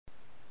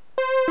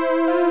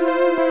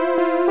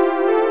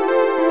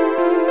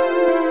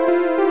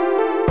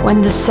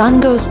When the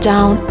sun goes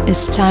down,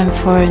 it's time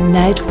for a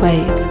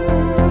NightWave.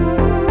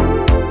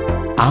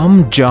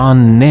 I'm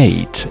John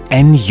Nate,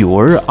 and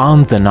you're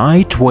on the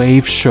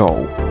NightWave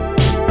show.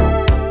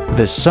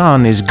 The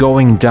sun is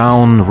going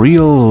down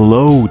real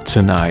low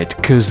tonight,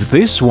 cause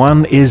this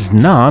one is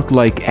not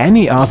like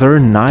any other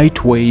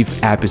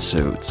NightWave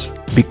episodes.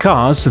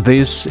 Because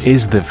this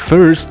is the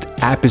first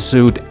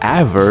episode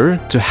ever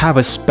to have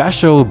a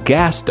special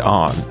guest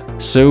on.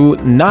 So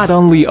not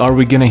only are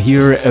we gonna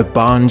hear a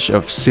bunch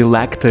of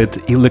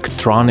selected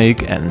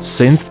electronic and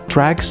synth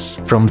tracks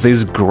from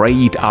this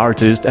great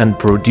artist and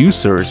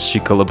producers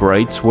she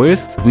collaborates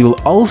with, we'll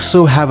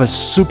also have a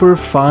super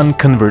fun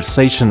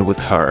conversation with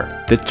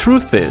her. The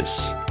truth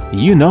is,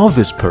 you know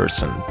this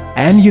person,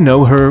 and you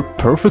know her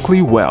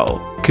perfectly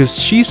well,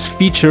 cause she's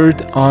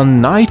featured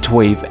on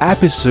NightWave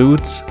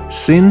episodes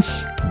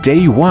since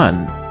day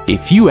one.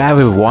 If you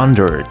ever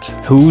wondered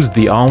who's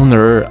the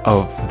owner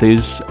of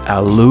this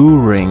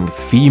alluring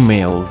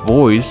female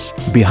voice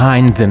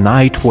behind the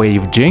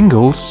NightWave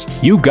jingles,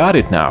 you got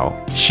it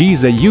now.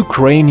 She's a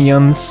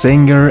Ukrainian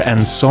singer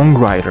and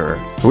songwriter,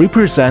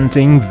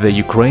 representing the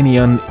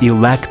Ukrainian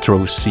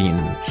electro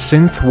scene,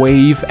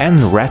 synthwave and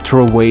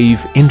retrowave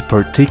in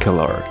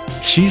particular.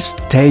 She's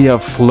Teya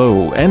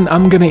Flow, and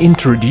I'm gonna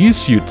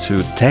introduce you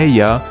to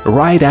Teya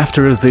right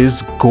after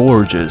this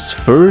gorgeous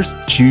first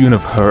tune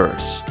of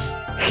hers.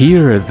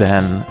 Here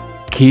then,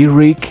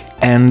 Kirik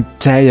and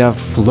Teya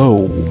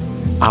Flow,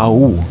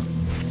 Ау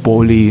в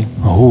полі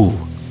гул.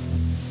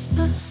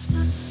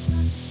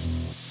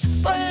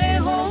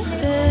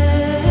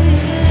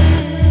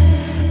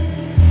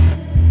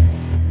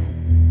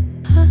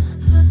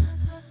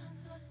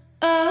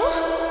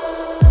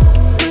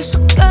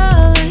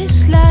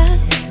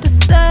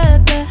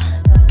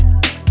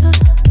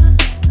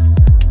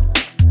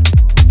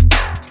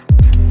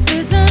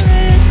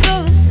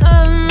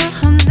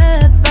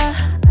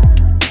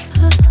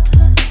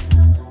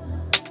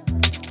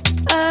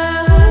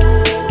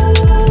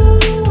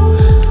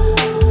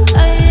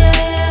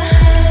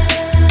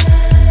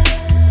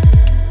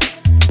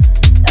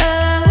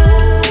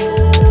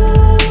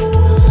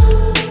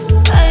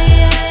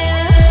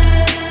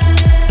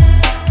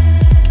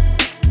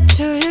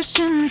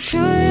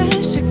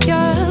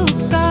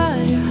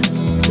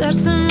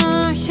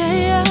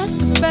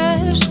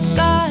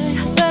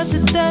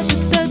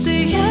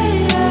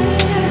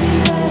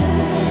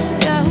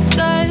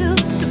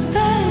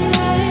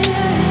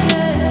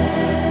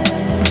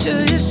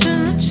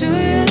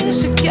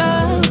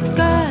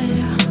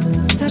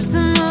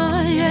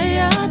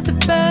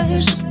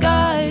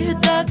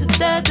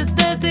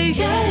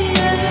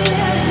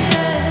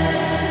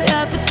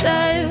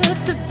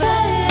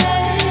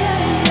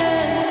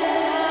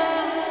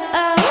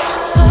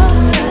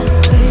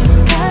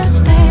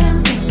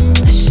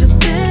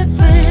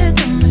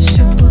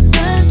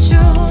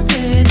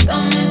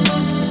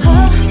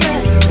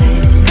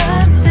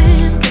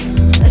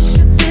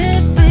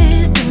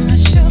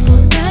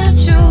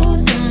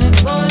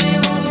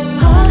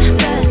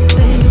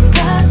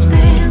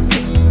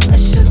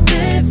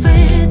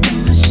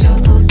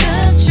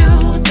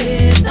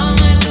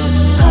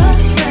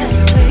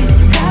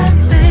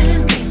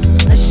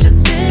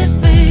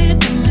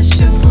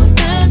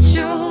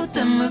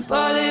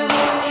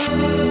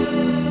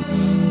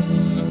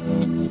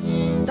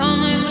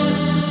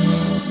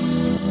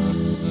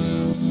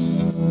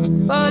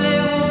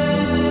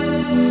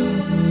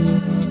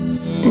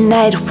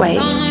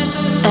 NightWave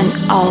and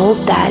all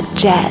that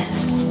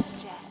jazz.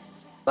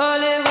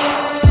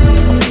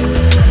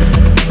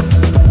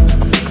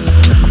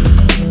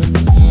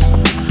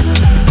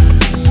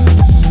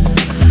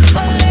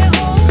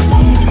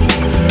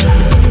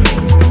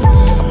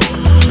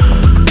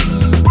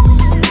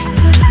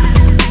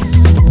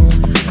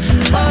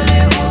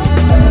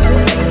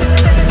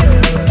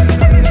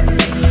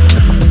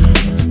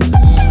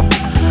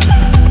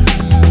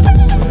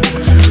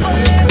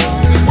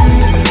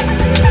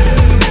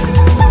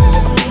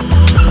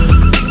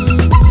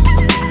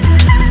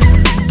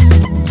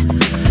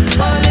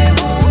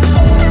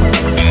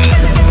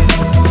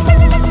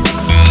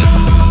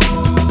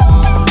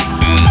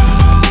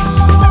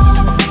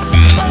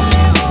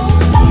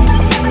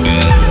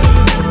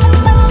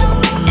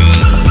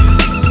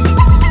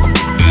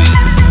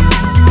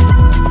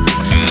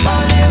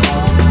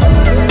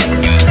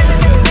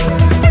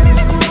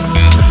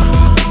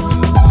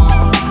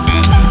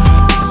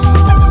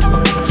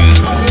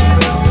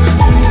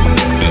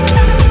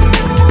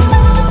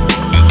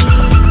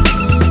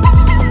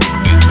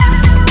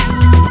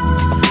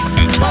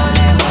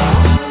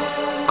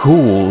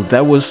 Cool,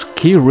 that was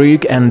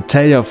Kirik and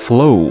Teya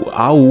Flow,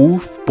 Ау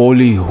в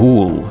полі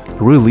гул,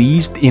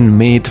 released in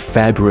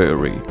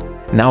mid-February.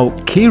 Now,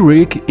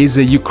 Kirik is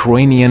a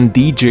Ukrainian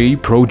DJ,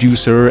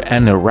 producer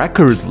and a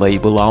record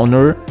label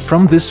owner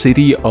from the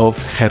city of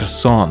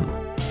Kherson.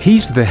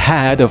 He's the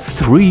head of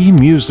 3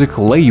 music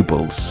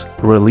labels,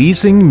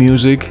 releasing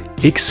music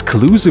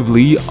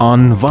exclusively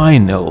on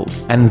vinyl,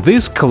 and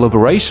this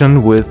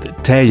collaboration with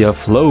Teya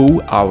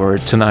Flow, our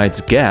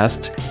tonight's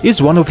guest, is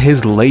one of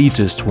his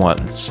latest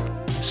ones.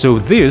 So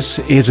this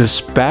is a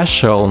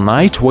special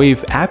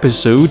NightWave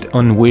episode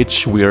on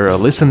which we're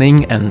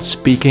listening and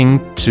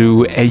speaking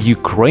to a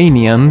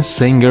Ukrainian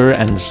singer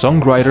and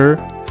songwriter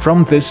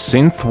from the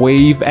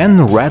synthwave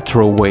and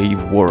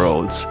retrowave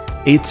worlds.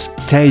 It's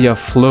Teya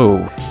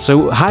Flow.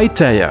 So hi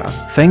Teya,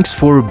 thanks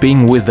for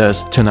being with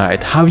us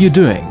tonight. How are you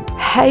doing?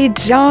 Hey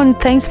John,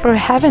 thanks for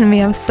having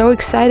me. I'm so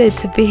excited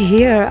to be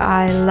here.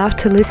 I love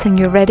to listen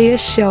to your radio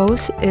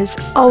shows. It's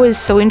always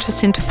so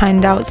interesting to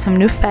find out some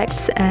new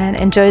facts and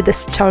enjoy the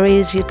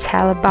stories you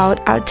tell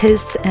about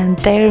artists and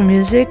their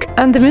music.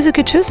 And the music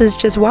you choose is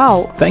just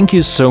wow. Thank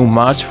you so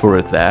much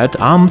for that.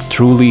 I'm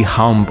truly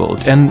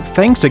humbled. And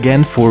thanks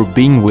again for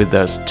being with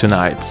us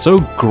tonight.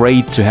 So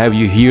great to have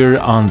you here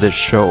on the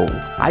show.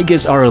 I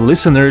guess our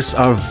listeners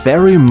are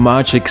very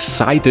much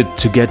excited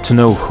to get to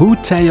know who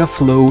Teya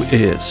Flow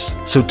is.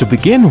 So to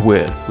begin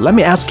with, let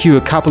me ask you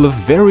a couple of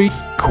very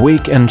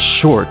quick and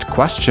short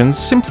questions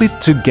simply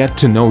to get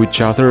to know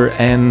each other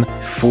and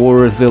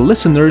for the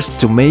listeners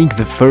to make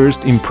the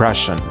first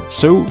impression.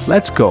 So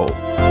let's go.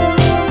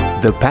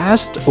 The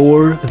past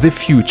or the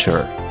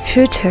future?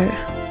 Future.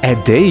 A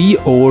day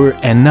or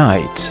a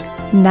night?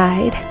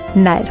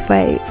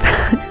 NightWave.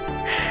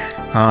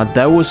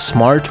 That was a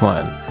smart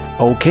one.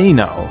 Okay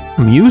now,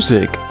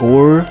 music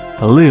or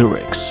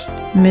lyrics?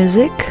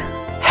 Music.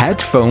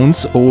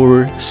 Headphones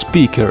or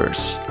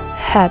speakers?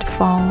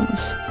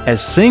 Headphones. A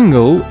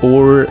single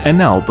or an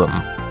album?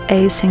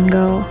 A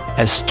single.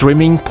 A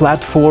streaming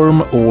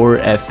platform or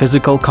a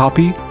physical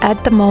copy?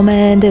 At the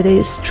moment it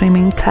is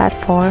streaming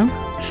platform.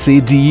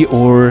 CD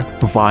or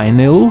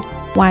vinyl?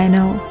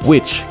 Vinyl.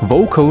 Which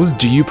vocals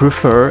do you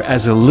prefer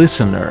as a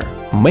listener?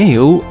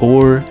 Male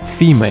or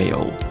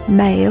female?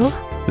 Male.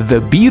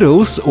 The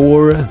Beatles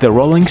or the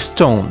Rolling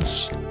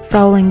Stones?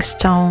 Rolling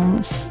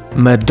Stones.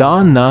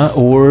 Madonna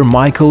or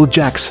Michael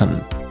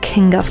Jackson?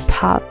 King of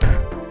pop.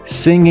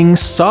 Singing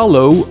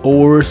solo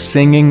or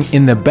singing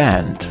in a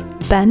band?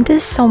 Band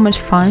is so much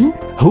fun.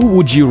 Who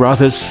would you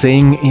rather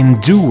sing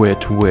in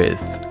duet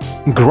with?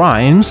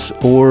 Grimes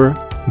or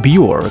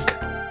Bjork?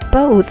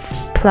 Both,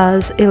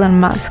 plus Elon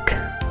Musk.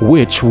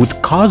 Which would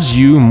cause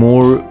you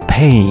more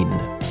pain?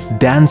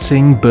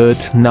 Dancing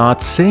but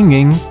not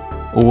singing?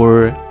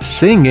 Or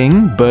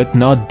singing but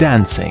not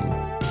dancing?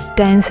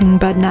 Dancing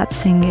but not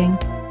singing.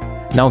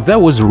 Now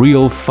that was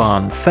real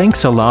fun.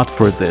 Thanks a lot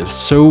for this.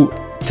 So,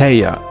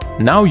 Teya,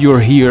 now you're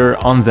here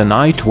on the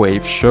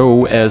NightWave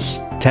show as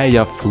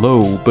Teya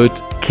Flow, but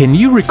can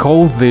you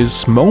recall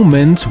this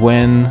moment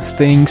when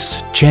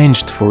things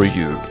changed for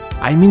you?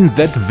 I mean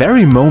that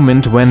very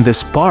moment when the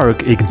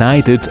spark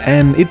ignited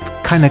and it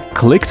kinda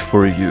clicked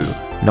for you.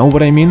 Know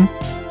what I mean?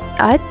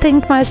 I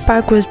think my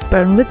spark was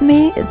born with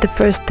me. The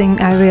first thing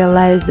I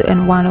realized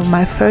and one of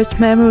my first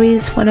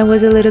memories when I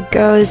was a little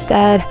girl is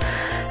that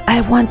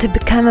I want to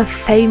become a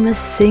famous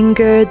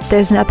singer.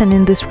 There's nothing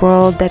in this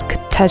world that could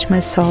touch my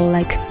soul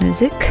like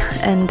music.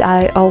 And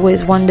I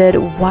always wondered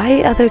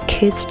why other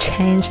kids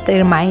change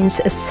their minds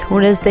as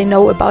soon as they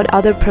know about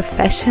other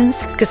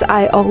professions. Because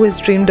I always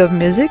dreamed of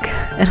music.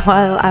 And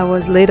while I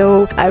was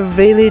little, I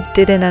really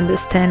didn't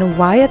understand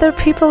why other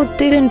people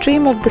didn't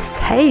dream of the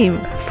same.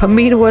 For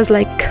me, it was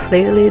like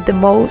clearly the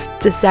most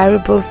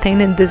desirable thing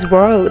in this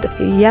world.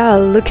 Yeah,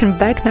 looking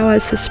back now, I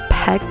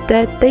suspect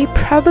that they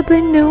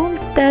probably knew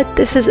that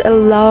this is a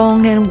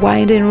long and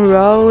winding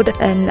road,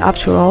 and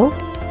after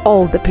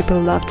all the people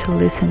love to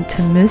listen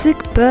to music,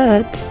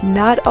 but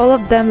not all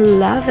of them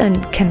love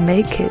and can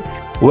make it.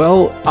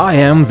 Well, I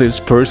am this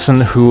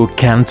person who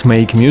can't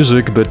make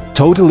music but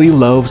totally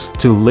loves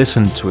to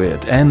listen to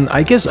it, and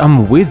I guess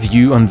I'm with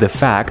you on the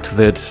fact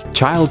that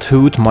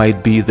childhood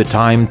might be the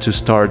time to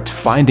start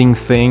finding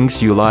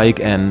things you like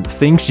and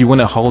things you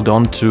want to hold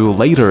on to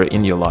later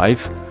in your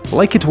life.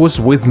 Like it was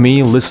with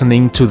me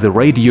listening to the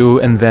radio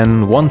and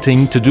then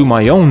wanting to do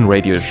my own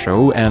radio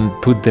show and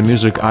put the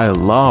music I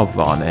love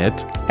on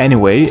it.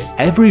 Anyway,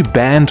 every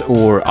band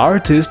or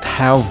artist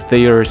have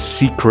their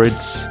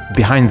secrets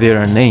behind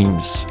their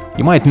names.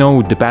 You might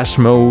know Depeche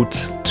Mode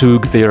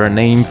took their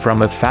name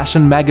from a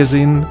fashion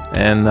magazine,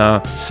 and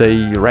say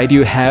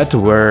Radiohead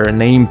were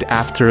named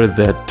after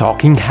the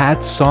Talking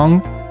Heads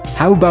song.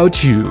 How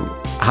about you?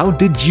 How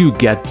did you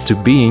get to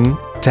being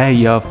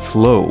Teya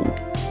Flow?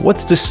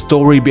 What's the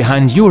story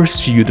behind your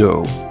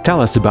pseudo?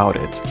 Tell us about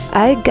it.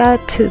 I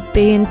got to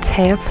be in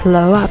Teya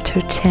Flow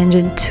after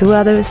changing 2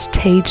 other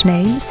stage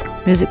names,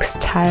 music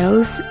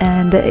styles,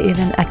 and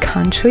even a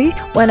country.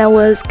 When I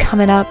was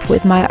coming up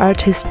with my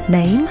artist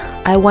name,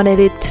 I wanted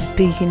it to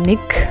be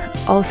unique.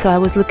 Also, I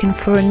was looking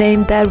for a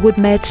name that would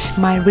match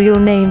my real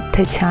name,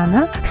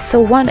 Tetiana.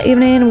 So one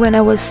evening when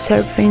I was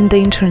surfing the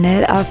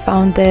internet, I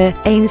found the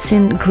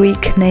ancient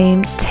Greek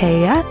name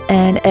Teya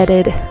and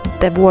added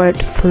the word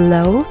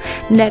flow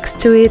next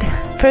to it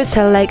first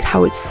I liked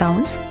how it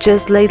sounds.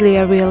 Just lately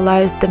I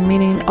realized the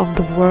meaning of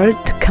the word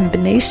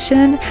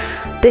combination.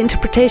 The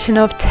interpretation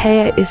of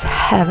Teya is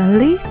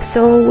heavenly,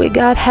 so we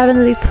got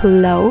heavenly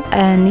flow.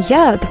 And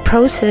yeah, the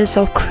process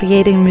of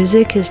creating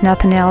music is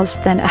nothing else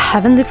than a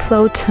heavenly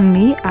flow to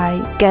me.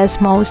 I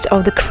guess most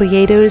of the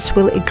creators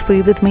will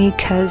agree with me,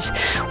 because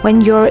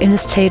when you're in a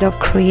state of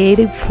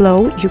creative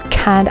flow, you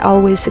can't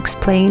always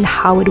explain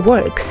how it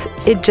works.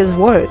 It just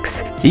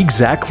works.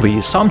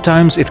 Exactly.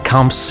 Sometimes it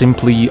comes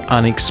simply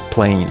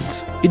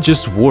unexplained. It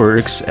just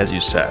works, as you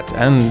said,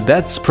 and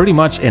that's pretty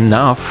much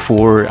enough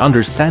for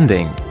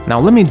understanding. Now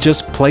let me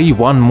just play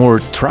one more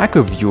track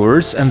of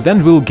yours and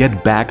then we'll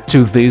get back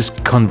to this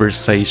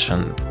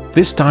conversation.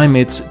 This time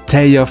it's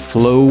Teya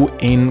Flow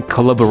in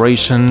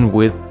collaboration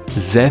with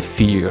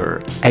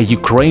Zephyr, a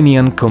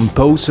Ukrainian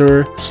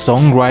composer,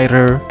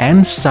 songwriter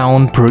and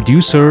sound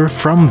producer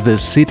from the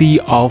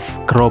city of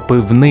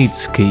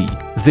Kropyvnytsky.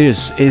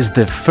 This is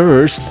the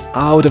first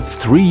out of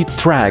 3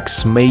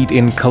 tracks made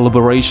in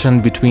collaboration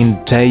between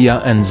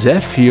Teya and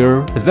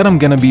Zephyr that I'm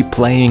gonna be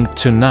playing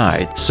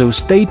tonight, so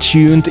stay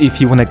tuned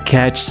if you wanna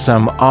catch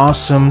some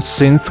awesome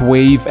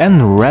synthwave and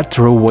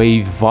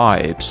retrowave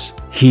vibes.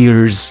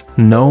 Here's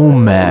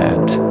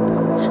Nomad.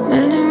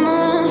 Many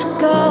moons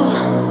ago,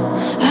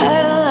 I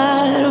had a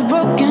lot of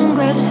broken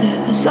glasses.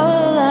 I saw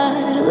a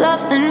lot of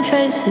laughing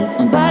faces.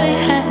 My body,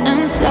 head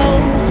and soul.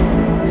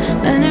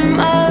 Many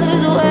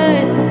miles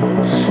away,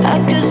 I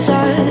could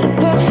start a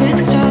perfect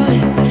story.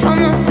 I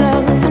found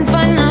myself and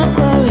find out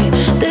glory.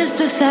 This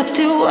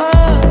deceptive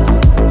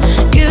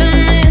world,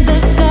 giving me the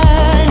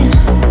sign,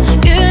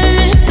 giving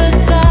me the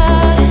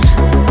sign.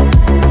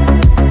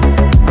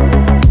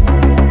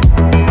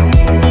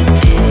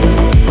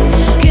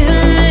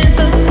 Giving me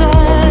the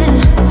sign,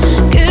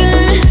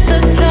 giving me the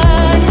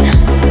sign.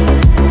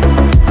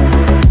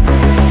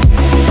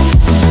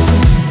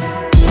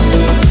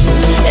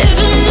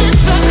 Even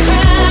if I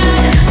cry,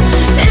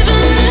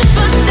 even if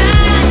I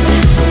die,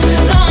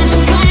 don't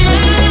you come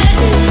back,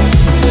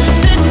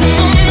 set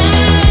them on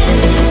mine.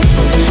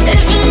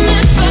 Even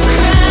if I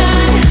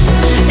cry,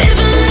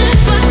 even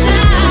if I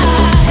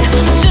die,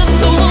 just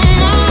a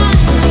woman,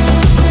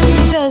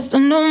 just a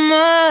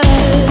nomad.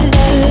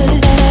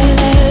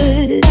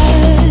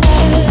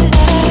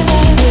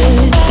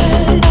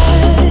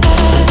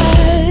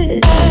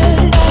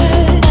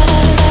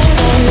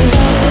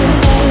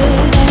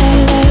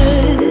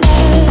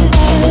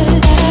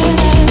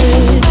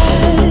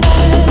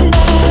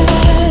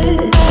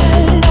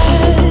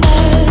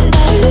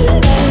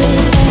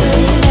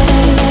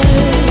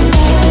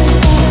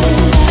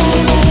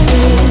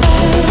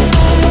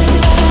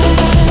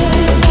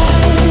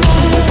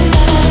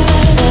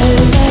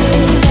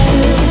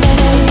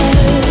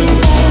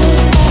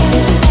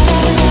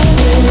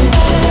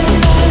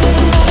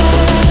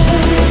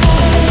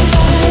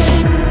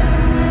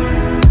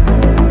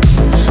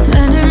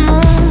 Many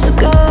moons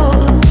ago,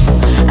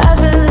 I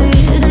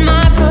believed in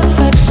my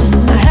perfection.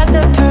 I had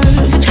the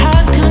perfect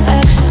heart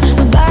connection.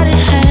 My body,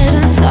 head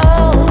and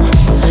soul.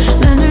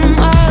 Many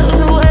miles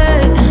away,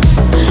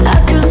 I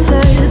could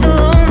say the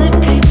lonely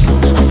people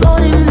are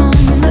floating on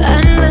the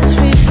endless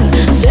reefer.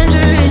 A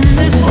stranger in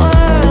this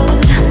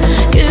world,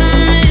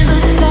 giving me the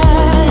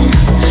sign,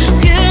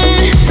 giving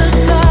me the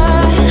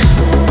sign.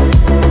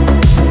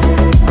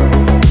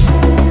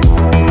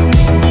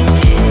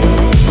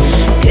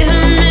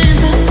 Giving me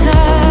the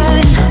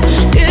sign,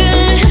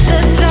 giving me the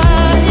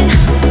sign.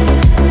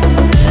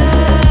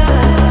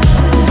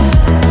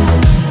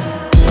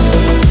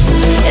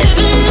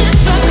 Even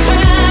if I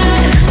cry,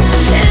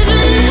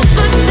 even if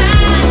I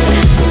die,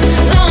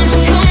 don't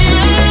you come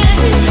back,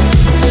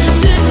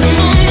 set them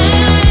on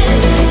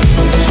mine.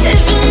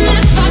 Even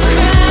if I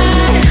cry,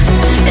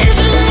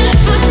 even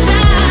if I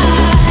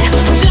die,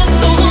 just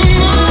a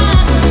woman,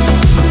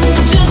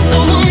 just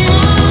a woman.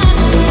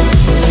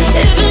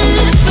 Even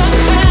if I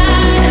cry,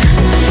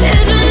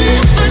 even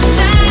if I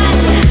die,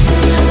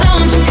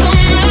 don't you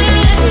come back,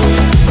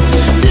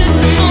 set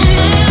them on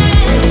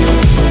mine.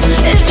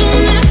 Even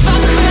if I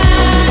cry,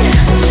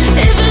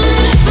 even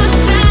if I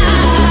die,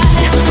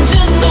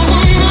 just a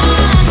woman,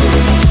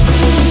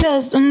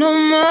 just a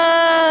nomad.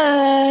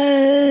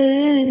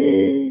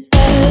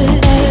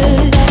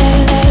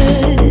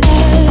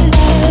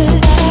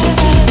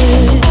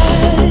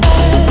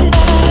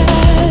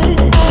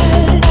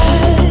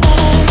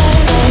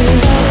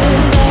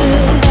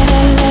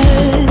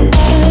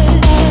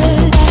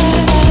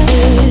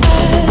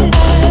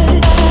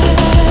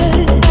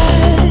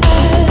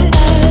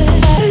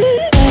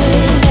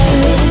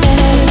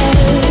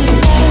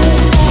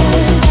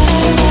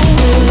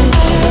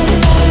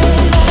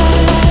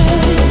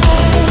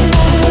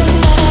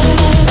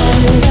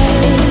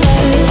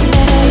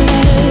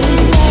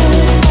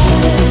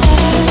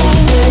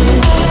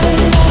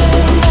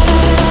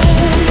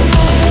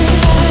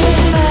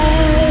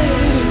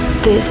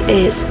 This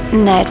is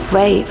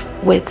NightWave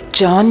with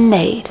John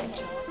Nate.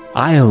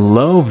 I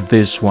love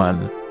this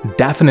one.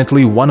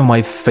 Definitely one of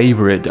my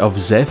favorite of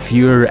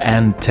Zephyr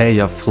and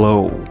Teya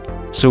Flow.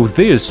 So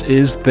this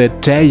is the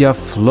Teya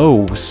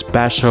Flow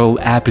special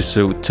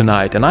episode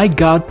tonight, and I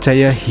got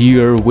Teya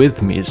here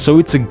with me, so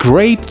it's a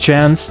great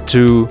chance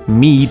to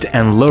meet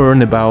and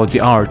learn about the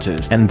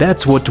artist, and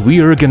that's what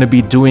we are gonna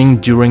be doing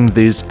during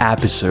this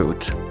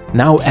episode.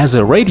 Now, as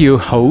a radio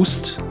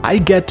host, I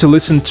get to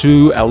listen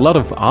to a lot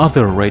of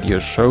other radio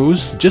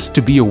shows just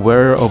to be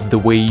aware of the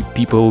way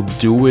people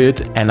do it,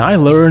 and I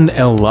learn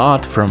a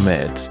lot from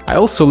it. I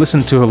also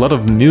listen to a lot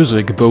of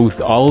music, both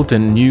old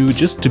and new,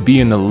 just to be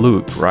in a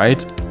loop,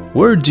 right?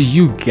 Where do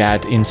you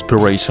get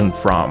inspiration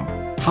from?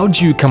 How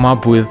do you come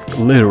up with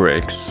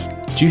lyrics?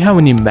 Do you have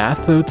any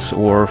methods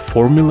or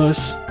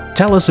formulas?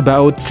 Tell us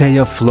about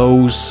Teya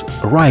Flow's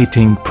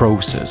writing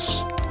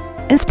process.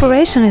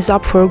 Inspiration is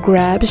up for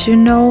grabs,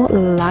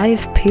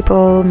 life,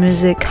 people,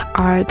 music,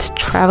 art,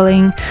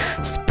 traveling,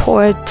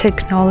 sport,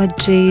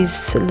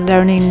 technologies,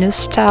 learning new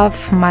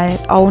stuff, my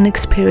own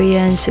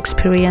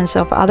experience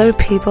of other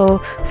people,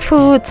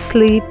 food,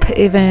 sleep,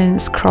 even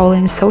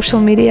scrolling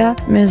social media.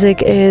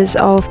 Music is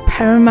of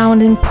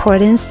paramount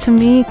importance to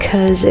me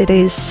because it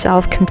is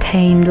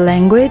self-contained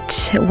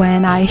language.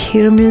 When I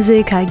hear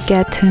music, I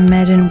get to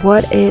imagine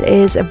what it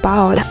is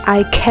about.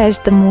 I catch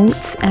the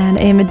moods and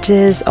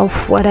images of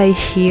what I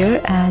hear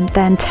and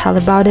then tell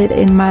about it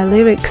in my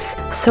lyrics.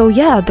 So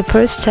yeah, the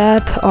first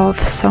step of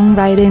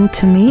songwriting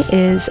to me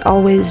is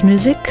always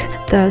music,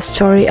 the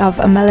story of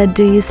a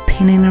melody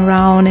spinning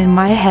around in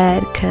my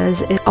head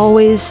because it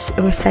always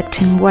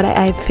reflecting what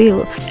I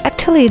feel.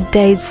 Actually, it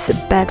dates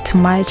back to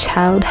my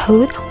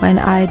childhood when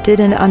I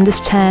didn't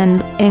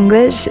understand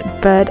English,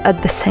 but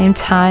at the same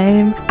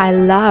time I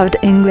loved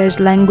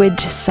English language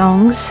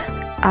songs.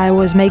 I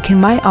was making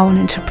my own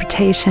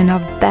interpretation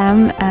of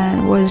them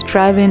and was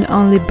driven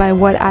only by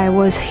what I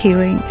was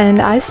hearing.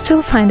 And I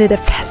still find it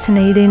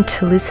fascinating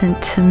to listen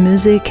to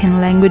music in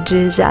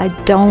languages I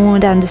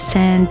don't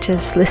understand,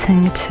 just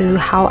listening to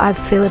how I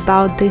feel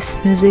about this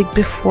music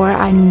before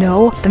I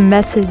know the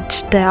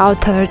message the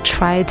author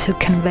tried to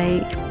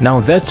convey.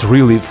 Now that's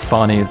really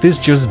funny. This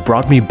just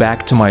brought me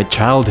back to my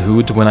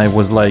childhood when I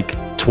was like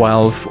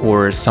 12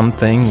 or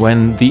something,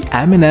 when the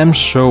Eminem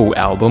Show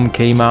album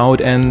came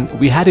out and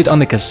we had it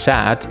on a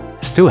cassette,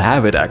 still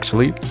have it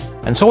actually.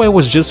 And so I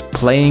was just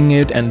playing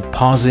it and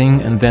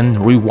pausing and then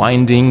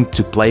rewinding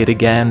to play it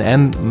again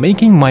and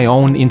making my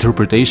own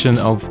interpretation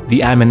of the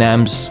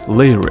Eminem's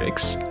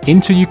lyrics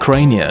into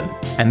Ukrainian.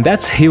 And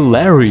that's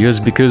hilarious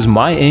because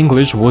my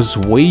English was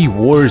way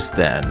worse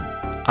then.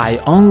 I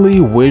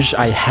only wish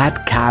I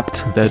had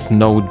kept that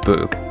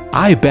notebook.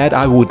 I bet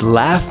I would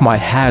laugh my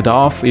head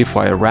off if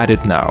I read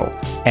it now.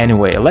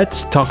 Anyway,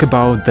 let's talk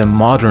about the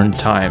modern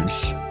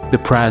times, the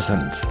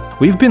present.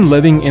 We've been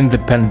living in the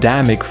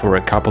pandemic for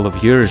a couple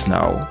of years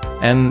now,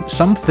 and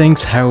some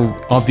things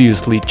have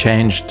obviously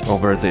changed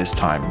over this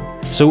time.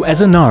 So as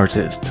an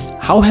artist,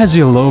 how has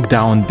your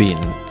lockdown been?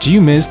 Do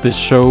you miss the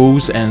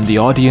shows and the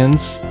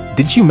audience?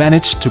 Did you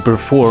manage to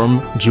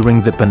perform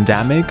during the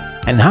pandemic?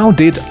 And how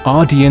did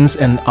audience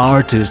and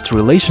artist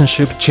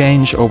relationship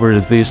change over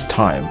this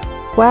time?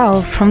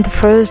 Well, from the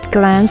first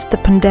glance, the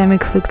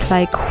pandemic looked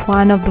like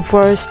one of the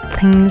worst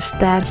things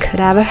that could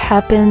ever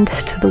happen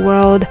to the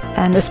world,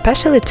 and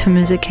especially to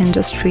music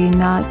industry,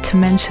 not to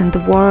mention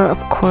the war, of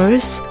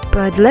course.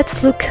 But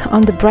let's look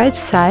on the bright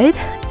side.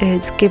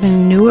 It's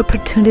giving new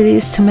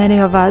opportunities to many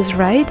of us,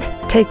 right?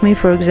 Take me,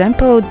 for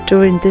example.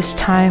 During this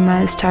time,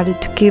 I started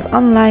to give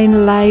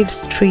online live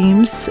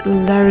streams,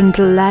 learned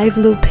live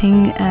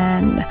looping,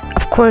 and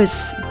of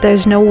course,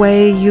 there's no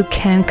way you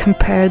can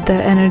compare the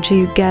energy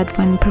you get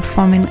when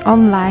performing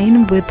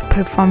online with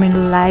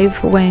performing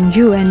live when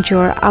you and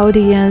your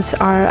audience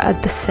are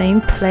at the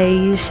same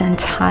place and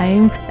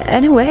time.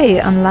 Anyway,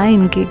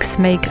 online gigs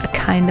make a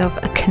kind of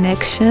a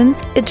connection.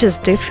 It's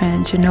just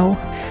different,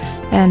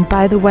 And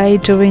by the way,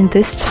 during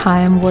this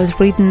time was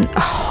written a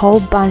whole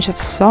bunch of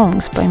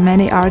songs by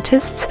many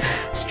artists.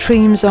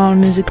 Streams on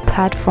music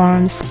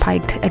platforms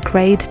spiked a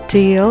great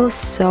deal.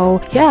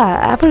 So yeah,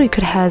 every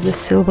record has a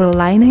silver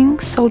lining,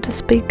 so to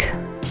speak.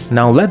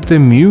 Now let the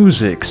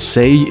music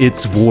say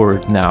its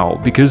word now,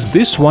 because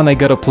this one I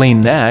gotta play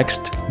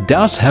next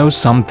does have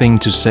something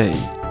to say.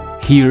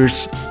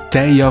 Here's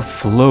Teya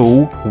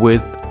Flow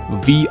with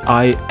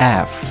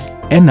VIF,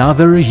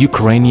 another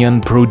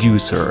Ukrainian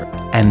producer,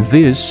 and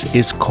this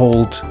is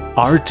called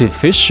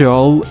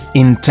Artificial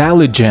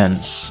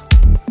Intelligence.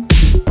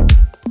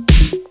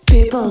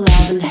 People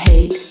love and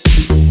hate.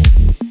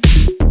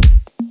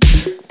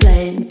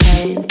 Playing,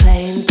 playing,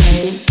 playing,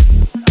 playing.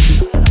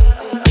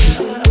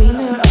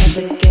 Winner of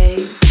the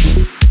game.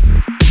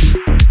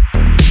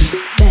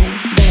 Bang,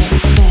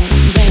 bang,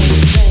 bang,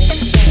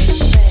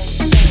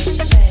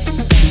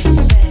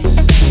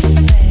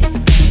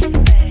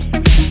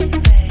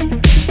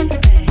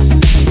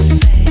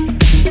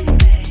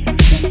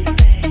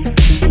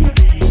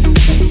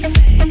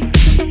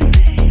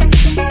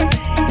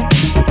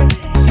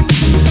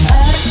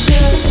 I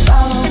just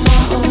follow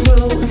my own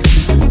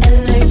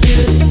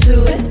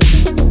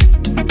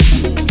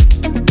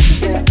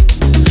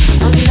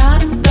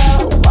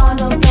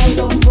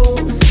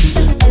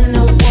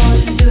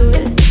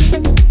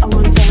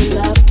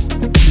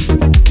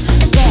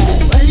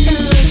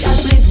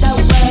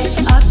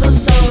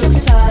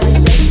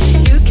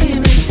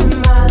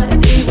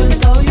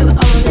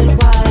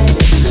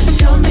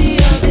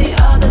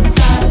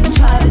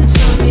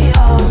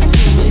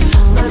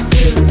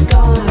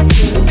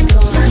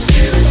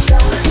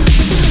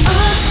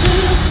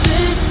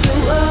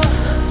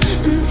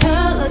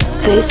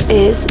This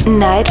is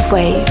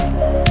NightWave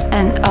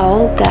and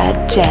all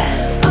that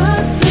jazz.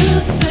 Artificial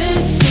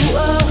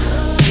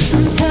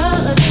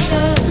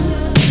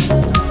intelligence.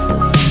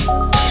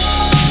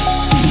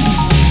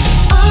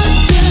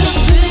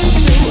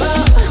 Artificial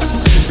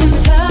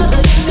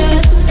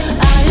intelligence.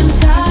 I am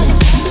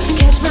science.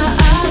 Catch my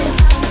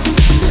eyes.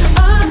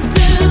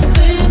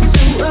 Artificial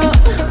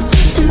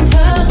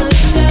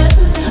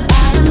intelligence.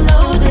 I am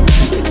loaded.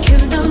 You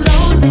can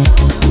download me.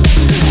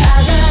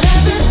 I got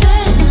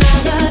everything. I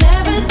got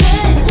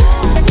everything.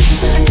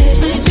 Teach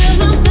me just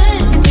one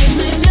thing. Teach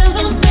me just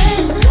one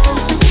thing.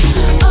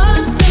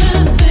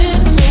 Artificial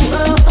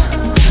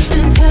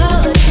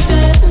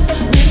intelligence.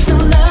 Need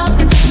some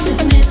loving.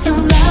 Just need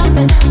some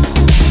loving.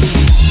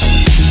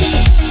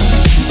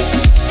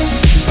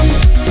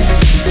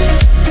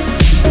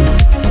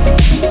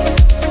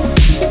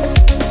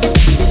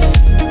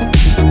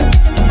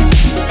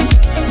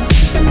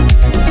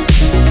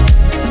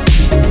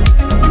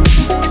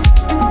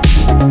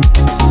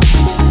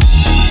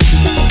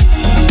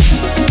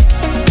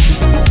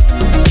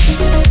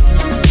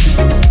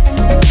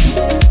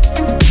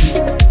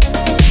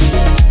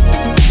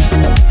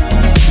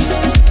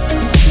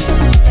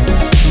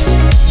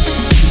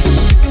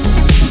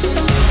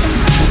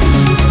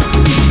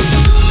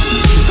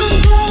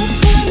 Just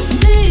wanna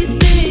see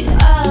the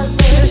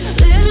others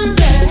living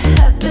their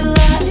happy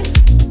life.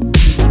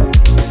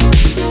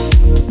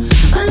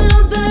 I know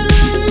that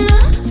I'm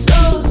not so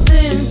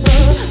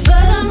simple,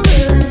 but I'm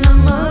really not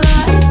my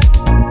life.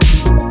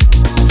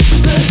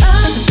 But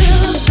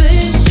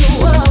artificial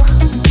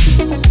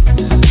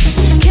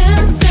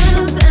can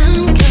sense and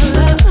can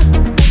love.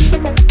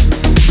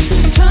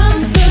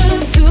 Transfer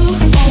to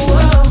a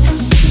world.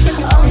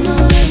 Oh no,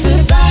 let's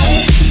just die,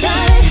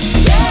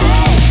 yeah.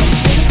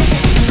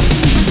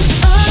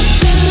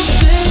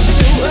 Artificial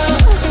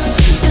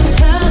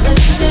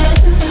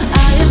intelligence.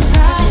 I am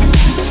science.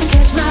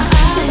 Catch my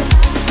eyes.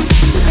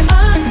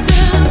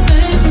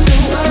 Artificial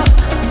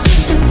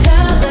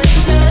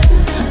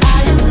intelligence. I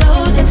am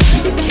loaded.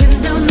 You can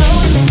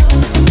download me.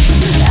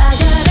 I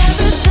got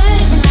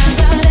everything. I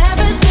got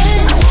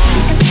everything.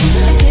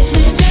 Teach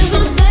me just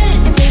one thing.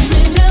 Teach me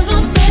just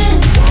one thing.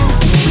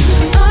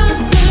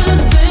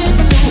 Artificial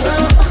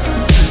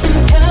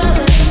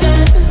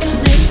intelligence.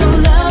 Need some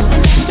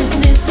loving. Just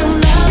need some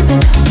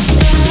loving. I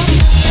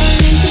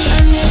need some loving.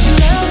 I need some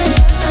loving.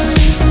 I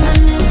need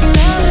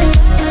some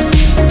loving.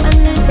 I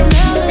need some loving. I need some loving.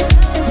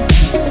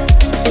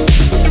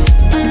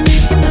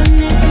 I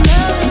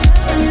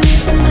need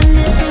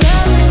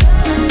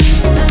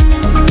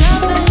some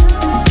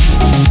loving.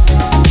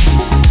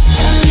 I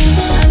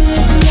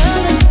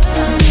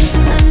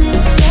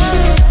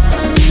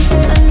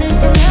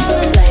need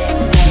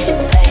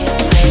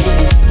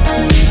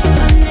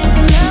some loving. I need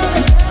some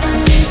loving.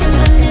 I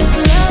need some loving. I need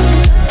some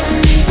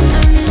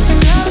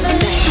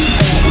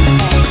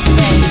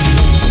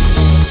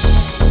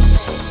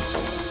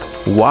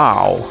loving.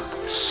 Wow,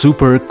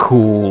 super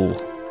cool.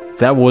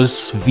 That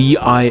was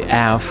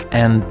VIF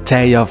and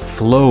Teya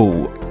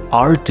Flow,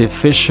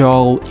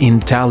 Artificial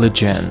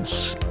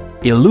Intelligence,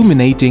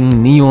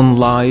 illuminating neon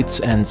lights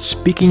and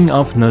speaking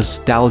of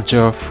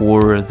nostalgia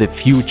for the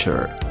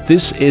future.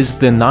 This is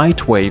the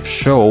NightWave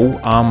show.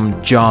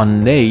 I'm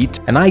John Nate,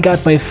 and I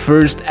got my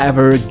first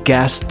ever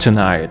guest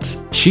tonight.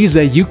 She's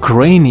a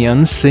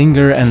Ukrainian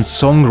singer and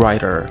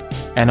songwriter,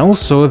 and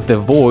also the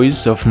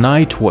voice of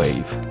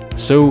NightWave.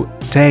 So,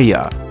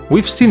 Teya,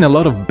 we've seen a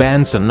lot of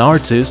bands and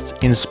artists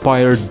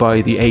inspired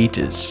by the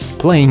 80s,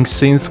 playing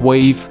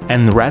synthwave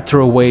and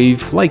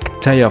retrowave like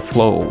Teya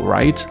Flow,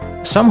 right?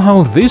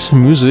 Somehow this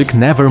music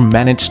never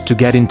managed to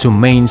get into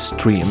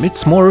mainstream,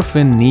 it's more of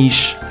a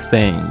niche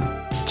thing.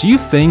 Do you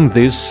think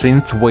this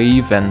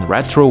synthwave and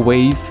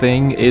retrowave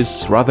thing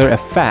is rather a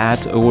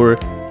fad, or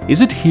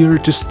is it here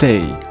to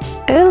stay?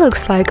 It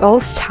looks like all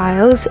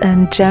styles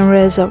and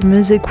genres of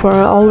music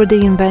were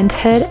already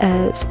invented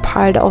as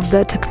part of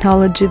the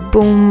technology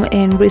boom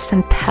in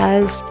recent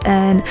past,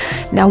 and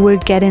now we're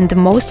getting the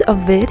most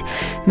of it,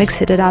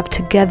 mixing it up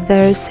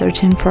together,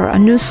 searching for a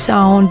new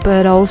sound,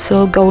 but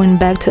also going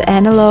back to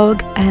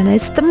analog. And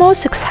it's the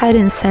most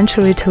exciting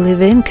century to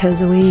live in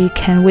because we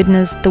can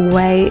witness the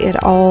way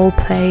it all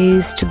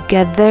plays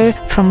together,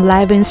 from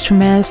live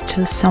instruments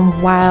to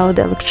some wild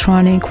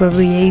electronic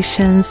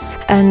variations.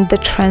 And the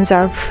trends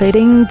are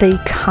fleeting, they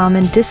come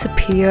and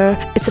disappear.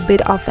 It's a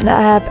bit of an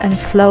ebb and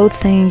flow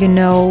thing, you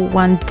know.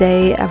 One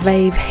day a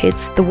wave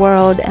hits the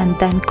world and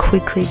then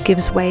quickly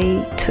gives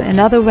way to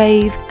another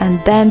wave, and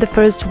then the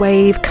first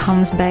wave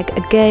comes back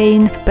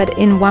again. But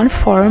in one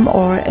form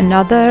or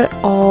another,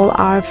 all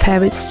our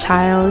favorite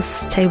styles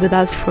stay with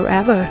us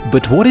forever.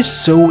 But what is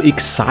so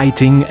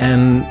exciting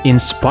and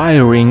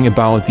inspiring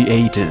about the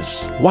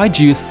 80s? Why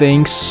do you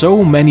think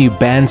so many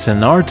bands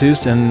and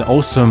artists and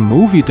also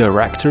movie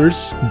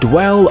directors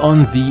dwell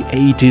on the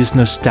 80s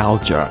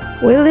nostalgia?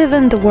 We live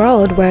in the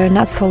world where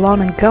not so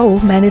long ago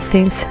many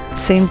things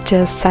seem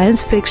just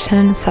science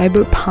fiction,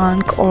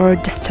 cyberpunk, or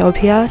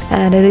dystopia,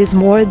 and it is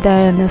more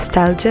than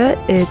nostalgia.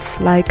 It's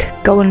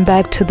like going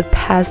back to the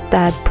past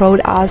that brought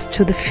us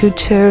to the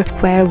future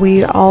where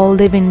we are all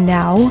living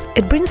now.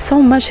 It brings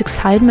so much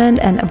excitement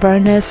and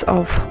awareness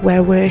of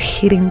where we're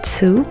heading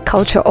to.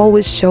 Culture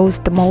always shows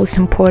the most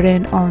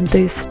important on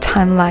this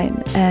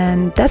timeline,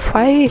 and that's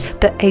why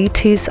the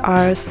 80s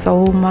are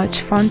so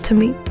much fun to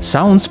me.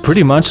 Sounds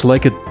pretty much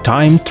like a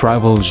time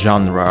travel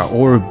genre,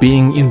 or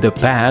being in the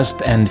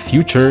past and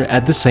future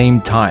at the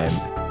same time.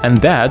 And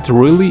that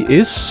really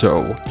is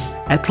so,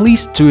 at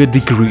least to a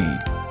degree.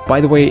 By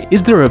the way,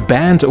 is there a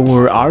band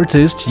or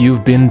artist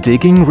you've been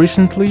digging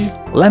recently?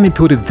 Let me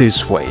put it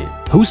this way.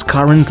 Who's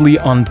currently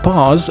on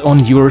pause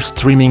on your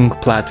streaming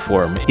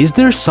platform? Is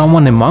there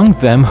someone among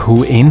them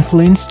who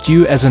influenced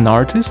you as an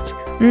artist?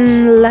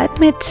 Let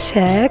me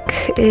check.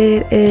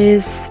 It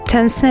is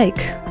Ten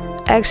Snake.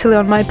 Actually,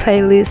 on my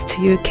playlist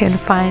you can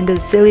find a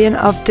zillion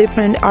of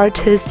different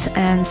artists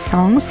and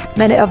songs.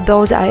 Many of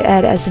those I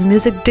add as a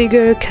music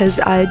digger because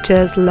I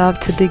just love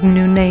to dig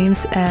new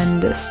names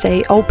and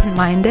stay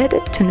open-minded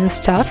to new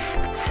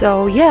stuff.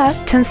 So yeah,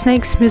 Ten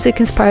Snake's music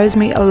inspires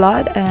me a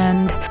lot,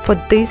 and for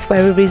this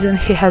very reason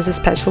he has a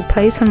special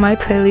place on my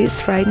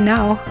playlist right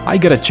now. I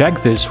gotta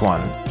check this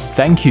one.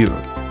 Thank you.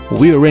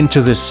 We're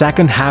into the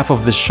second half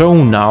of the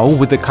show now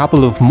with a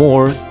couple of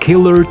more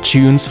killer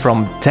tunes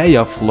from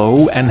Teya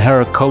Flow and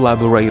her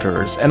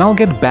collaborators, and I'll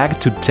get back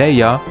to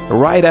Teya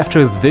right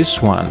after this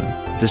one.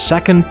 The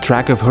second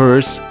track of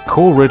hers,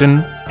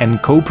 co-written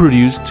and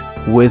co-produced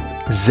with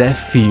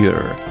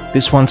Zephyr.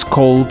 This one's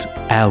called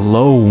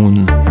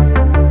Alone.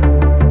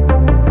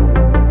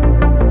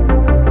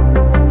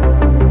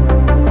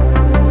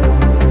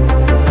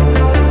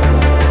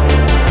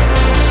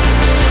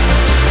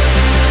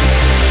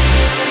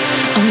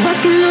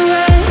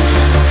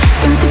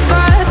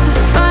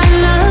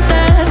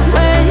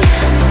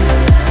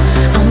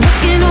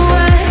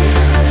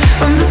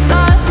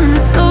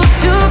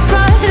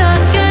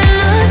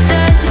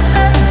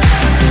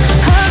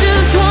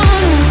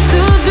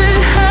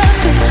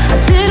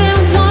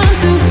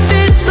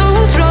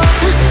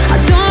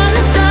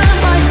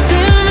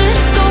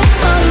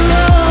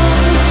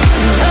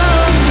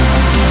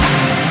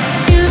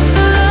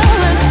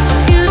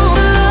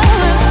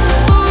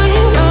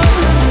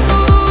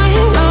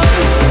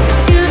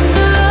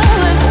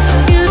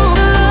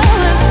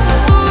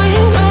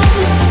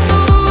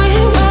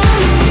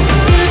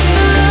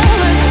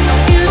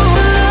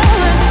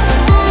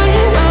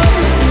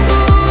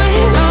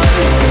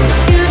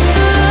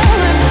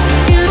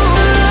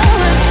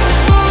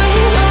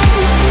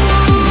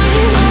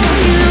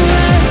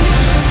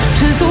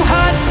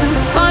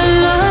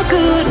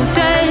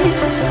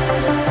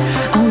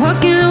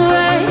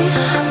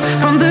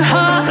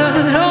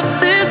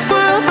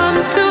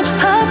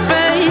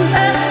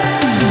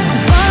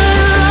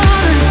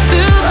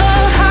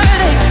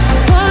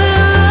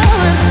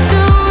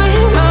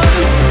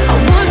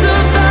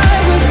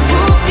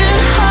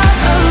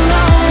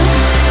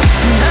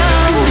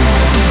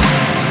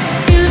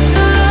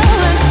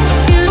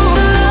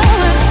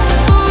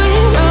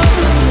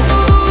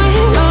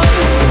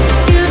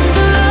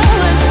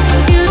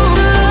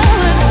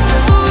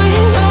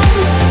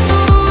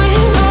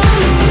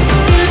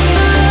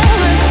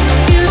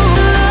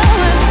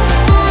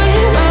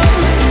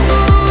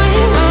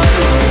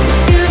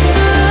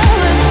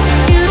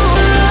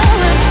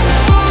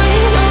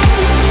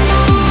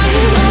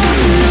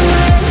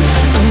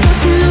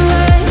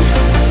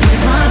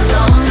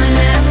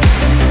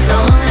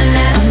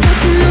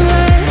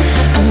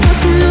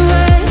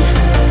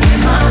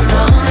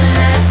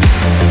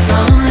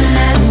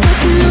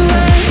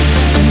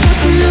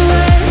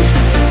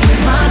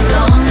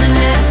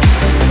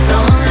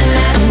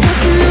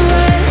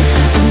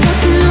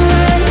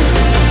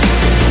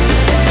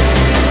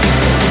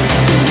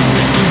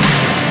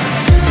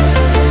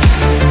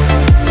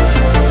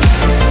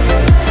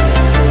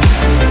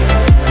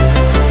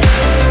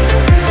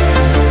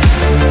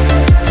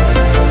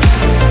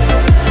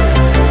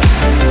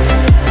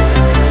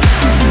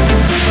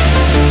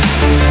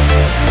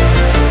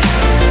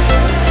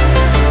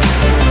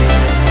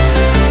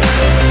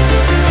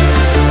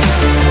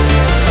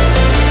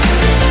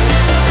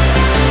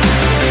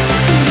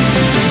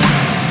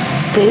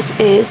 This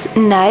is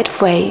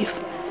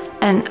NightWave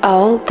and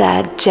all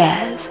that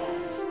jazz.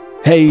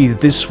 Hey,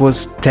 this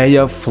was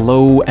Teya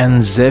Flow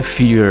and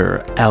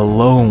Zephyr,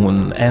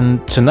 Alone,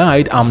 and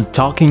tonight I'm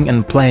talking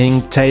and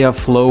playing Teya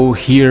Flow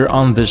here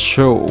on the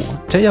show.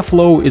 Teya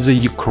Flow is a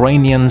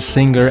Ukrainian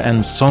singer and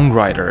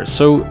songwriter,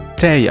 so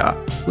Teya,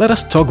 let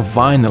us talk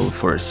vinyl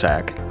for a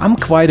sec. I'm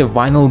quite a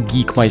vinyl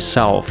geek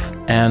myself,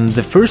 and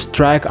the first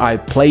track I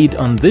played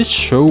on this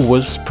show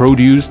was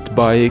produced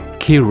by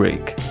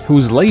Kirik,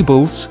 whose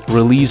labels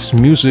release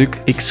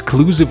music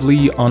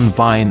exclusively on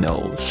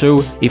vinyl.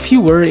 So if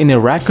you were in a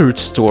record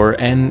store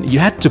and you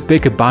had to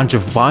pick a bunch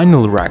of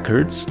vinyl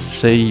records,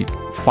 say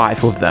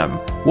 5 of them,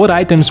 what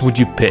items would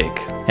you pick?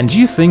 And do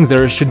you think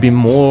there should be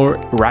more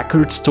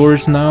record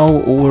stores now,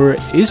 or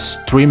is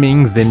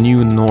streaming the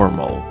new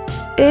normal?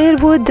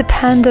 It would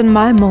depend on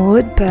my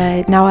mood,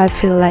 but now I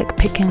feel like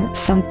picking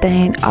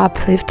something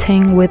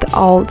uplifting with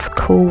old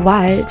school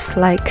vibes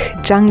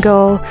like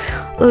Jungle,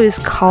 Louis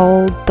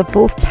Cole, The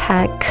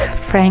Wolfpack,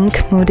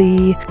 Frank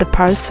Moody, The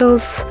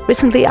Parcels.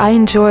 Recently I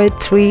enjoyed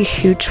 3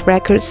 huge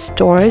record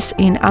stores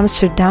in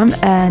Amsterdam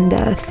and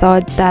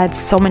thought that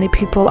so many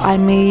people I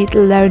meet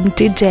learn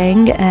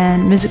DJing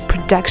and music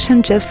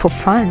production just for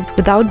fun,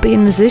 without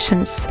being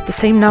musicians. The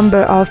same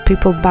number of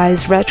people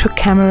buys retro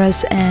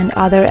cameras and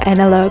other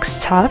analog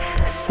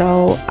stuff,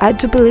 so I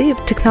do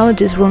believe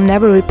technologies will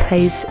never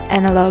replace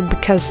analog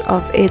because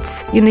of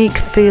its unique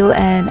feel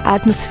and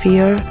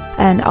atmosphere.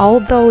 And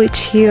although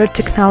each year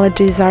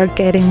technologies are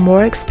getting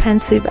more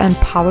expensive and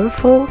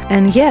powerful,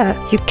 and yeah,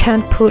 you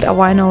can't put a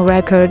vinyl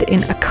record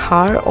in a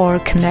car or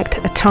connect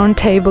a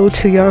turntable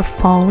to your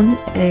phone,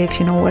 if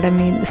you know what I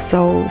mean.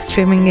 So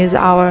streaming is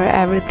our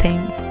everything.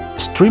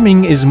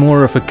 Streaming is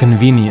more of a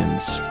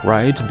convenience,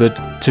 right?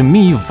 But to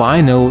me,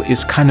 vinyl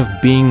is kind of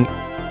being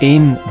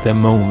in the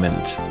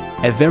moment.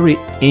 A very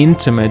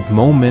intimate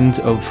moment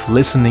of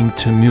listening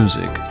to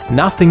music.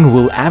 Nothing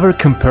will ever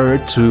compare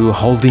to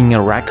holding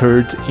a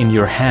record in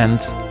your hand,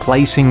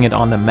 placing it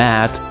on the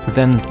mat,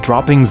 then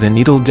dropping the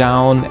needle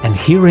down and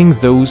hearing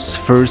those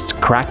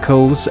first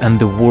crackles and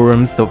the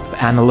warmth of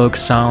analog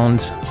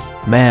sound.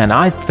 Man,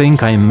 I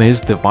think I miss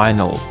the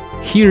vinyl.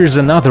 Here's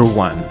another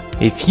one.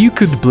 If you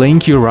could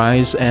blink your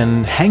eyes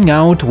and hang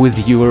out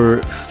with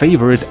your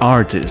favorite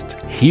artist,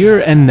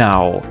 here and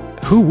now,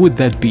 who would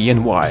that be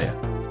and why?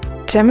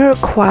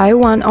 Jamiroquai,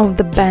 one of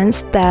the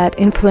bands that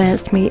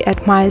influenced me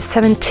at my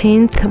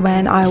 17th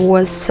when I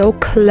was so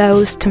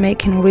close to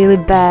making really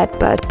bad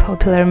but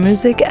popular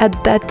music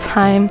at that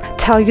time.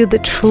 Tell you the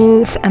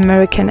truth,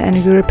 American and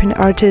European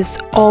artists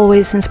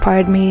always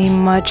inspired me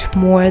much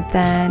more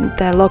than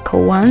the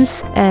local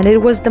ones, and it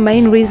was the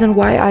main reason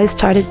why I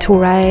started to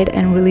write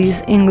and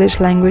release English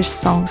language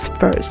songs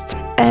first.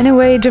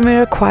 Anyway,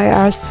 Jamiroquai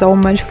are so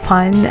much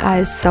fun.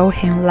 I saw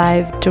him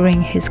live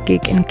during his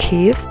gig in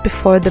Kiev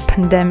before the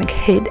pandemic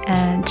hit,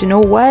 and you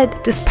know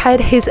what? Despite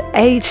his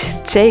age,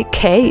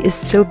 JK is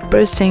still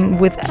bursting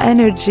with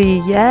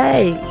energy,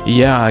 yay!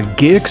 Yeah,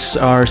 gigs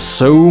are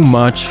so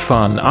much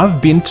fun.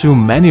 I've been to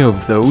many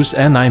of those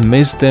and I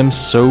miss them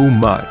so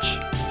much.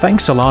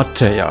 Thanks a lot,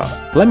 Teya.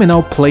 Let me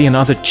now play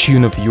another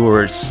tune of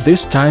yours,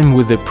 this time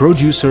with the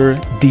producer,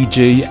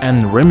 DJ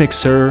and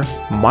remixer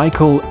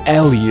Michael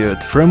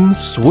Elliott from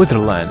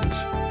Switzerland.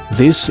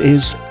 This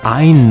is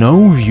I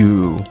Know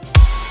You.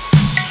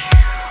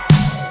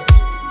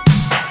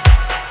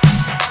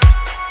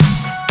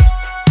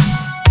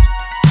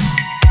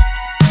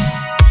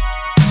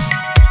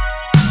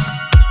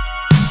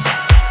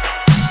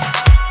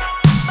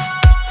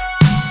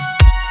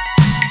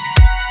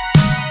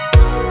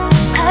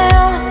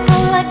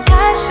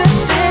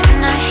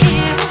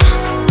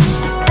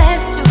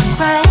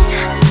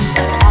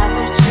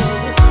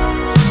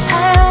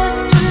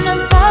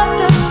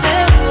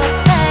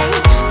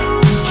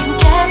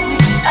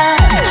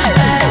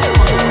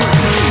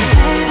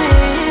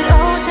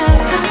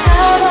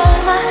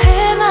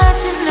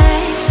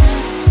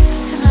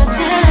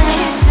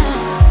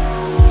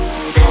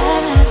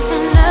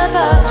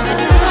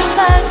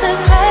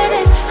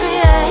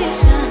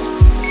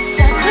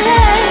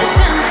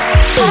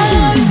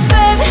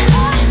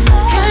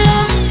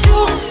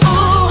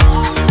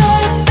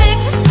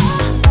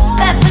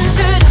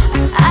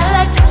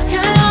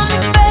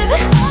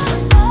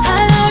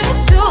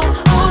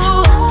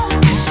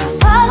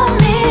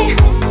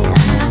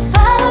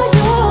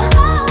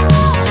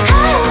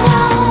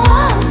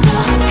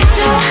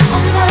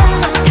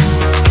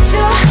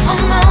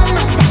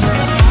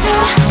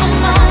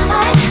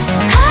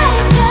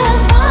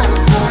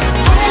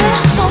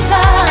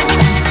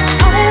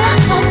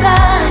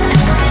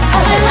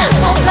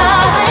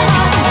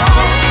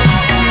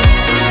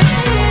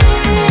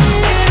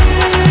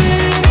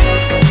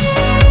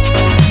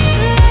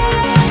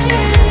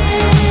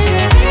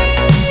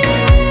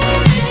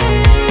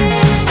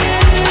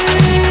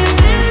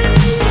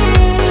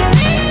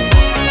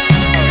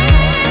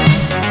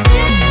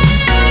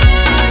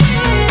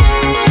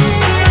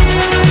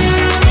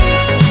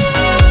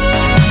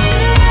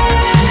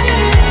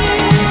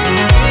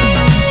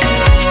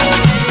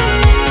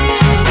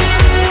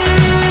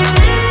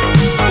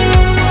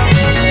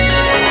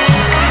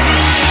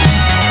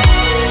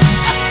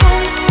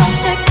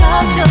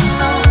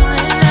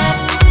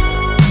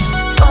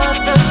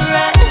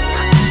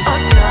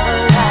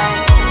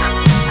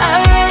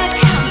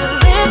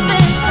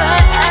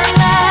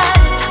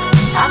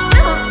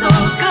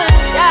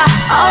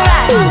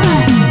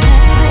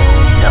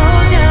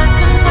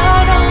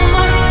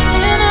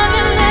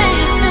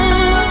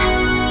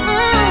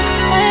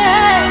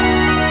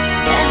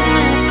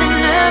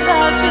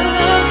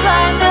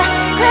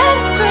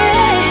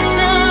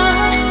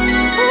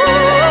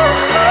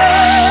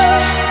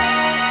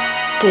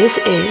 This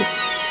is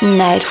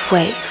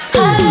NightWave.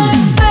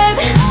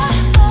 Baby,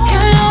 you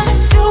know me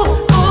too.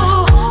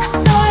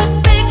 So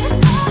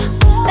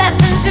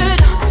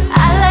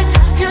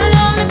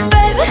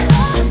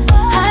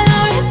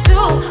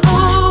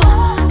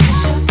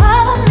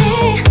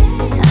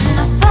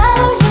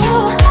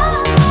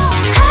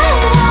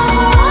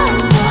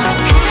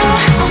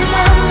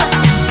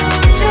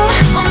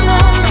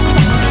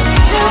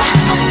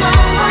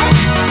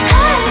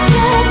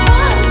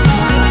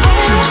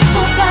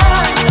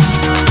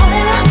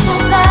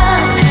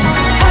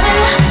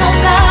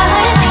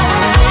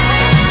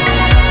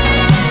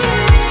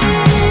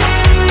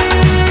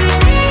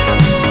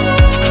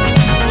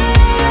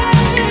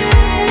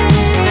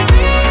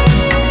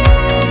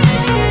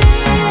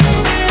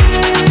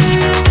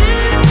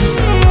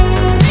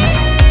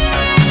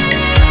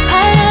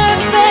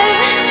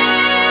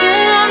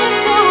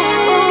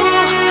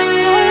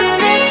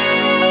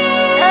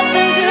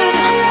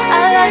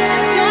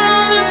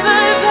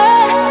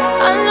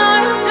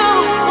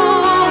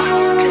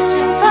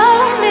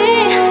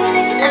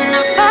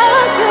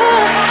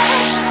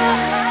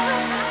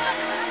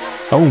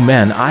Oh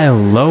man, I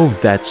love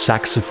that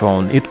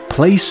saxophone. It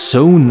plays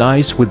so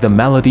nice with the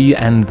melody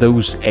and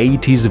those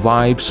 80s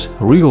vibes.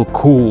 Real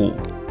cool.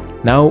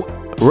 Now,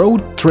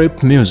 road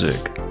trip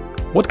music.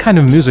 What kind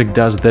of music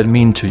does that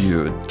mean to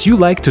you? Do you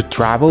like to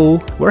travel?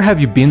 Where have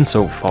you been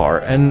so far?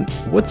 And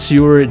what's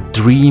your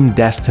dream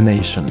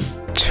destination?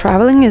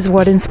 Traveling is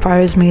what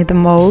inspires me the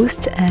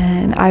most,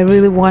 and I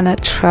really want to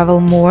travel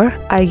more.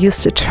 I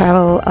used to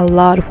travel a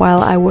lot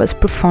while I was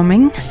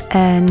performing,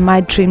 and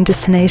my dream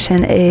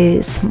destination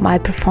is my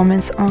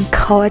performance on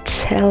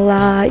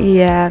Coachella.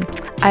 Yeah,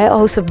 I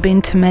also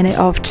been to many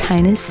of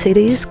Chinese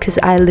cities because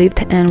I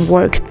lived and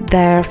worked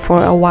there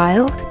for a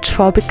while.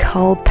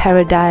 Tropical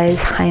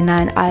Paradise,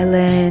 Hainan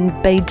Island,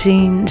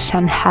 Beijing,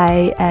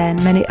 Shanghai,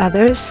 and many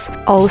others.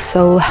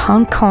 Also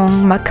Hong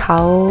Kong,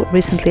 Macau.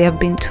 Recently I've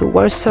been to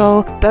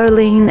Warsaw,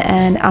 Berlin,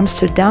 and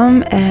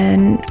Amsterdam,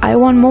 and I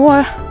want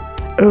more.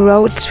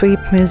 Road trip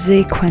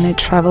music, when I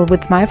travel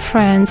with my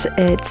friends,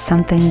 it's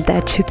something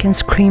that you can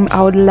scream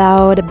out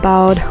loud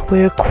about.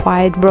 We're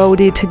quite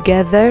roady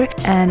together,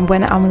 and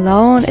when I'm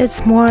alone,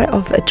 it's more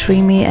of a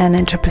dreamy and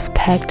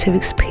introspective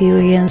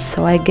experience,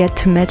 so I get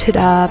to match it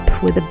up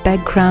with the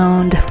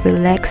background,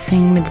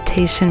 relaxing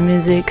meditation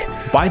music.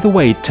 By the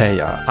way,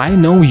 Teya, I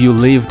know you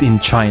lived in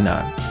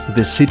China,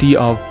 the city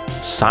of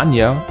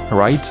Sanya,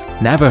 right?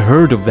 Never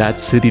heard of that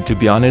city, to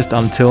be honest,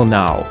 until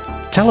now.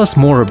 Tell us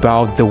more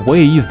about the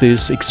way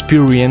this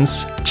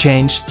experience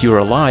changed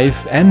your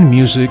life and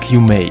music you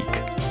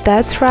make.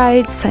 That's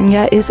right,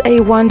 Sanya is a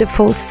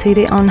wonderful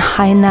city on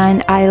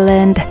Hainan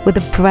Island with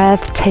a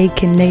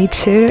breathtaking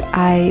nature.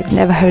 I've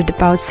never heard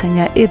about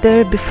Sanya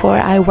either before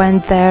I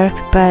went there,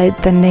 but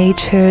the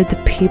nature,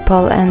 the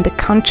people, and the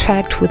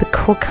contract with a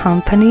cool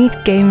company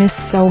gave me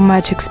so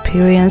much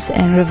experience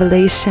and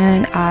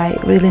revelation. I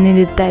really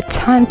needed that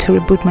time to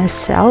reboot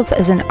myself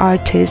as an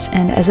artist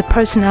and as a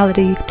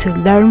personality, to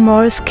learn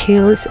more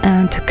skills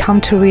and to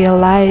come to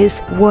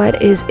realize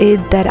what is it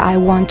that I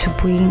want to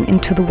bring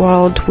into the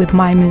world with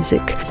my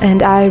music.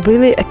 And I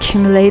really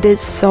accumulated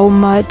so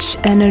much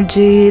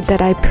energy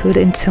that I put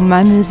into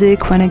my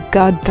music when I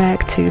got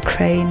back to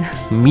Ukraine.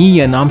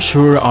 Me, and I'm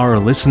sure our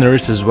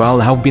listeners as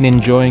well, have been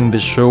enjoying the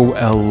show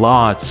a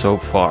lot so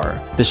far.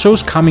 The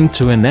show's coming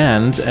to an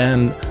end,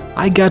 and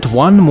I got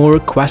one more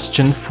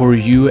question for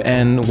you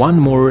and one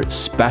more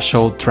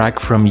special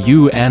track from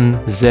you and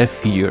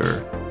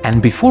Zephyr.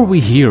 And before we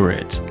hear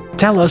it,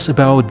 tell us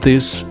about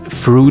this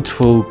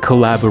fruitful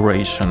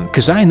collaboration,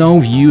 because I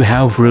know you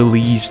have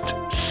released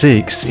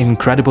 6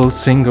 incredible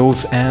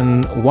singles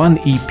and 1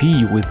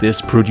 EP with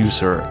this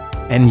producer.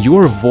 And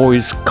your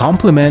voice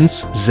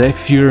complements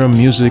Zephyr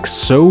music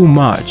so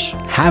much.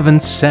 Heaven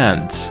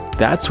sent.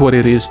 That's what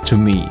it is to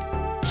me.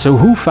 So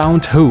who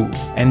found who?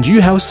 And do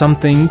you have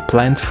something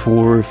planned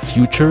for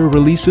future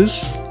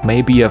releases?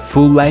 Maybe a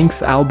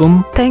full-length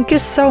album? Thank you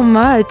so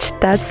much.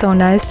 That's so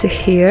nice to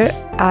hear.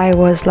 I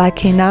was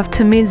lucky enough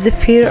to meet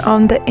Zephyr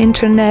on the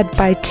internet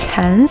by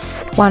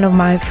chance. One of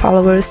my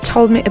followers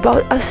told me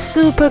about a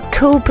super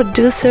cool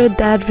producer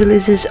that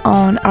releases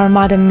on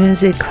Armada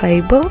Music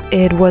label.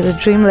 It was a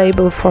dream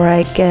label for,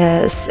 I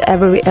guess,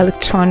 every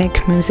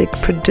electronic music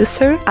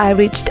producer. I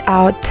reached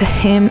out to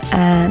him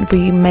and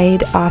we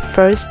made our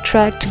first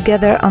track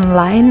together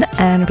online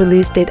and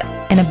released it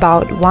in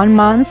about 1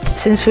 month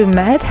since we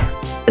met.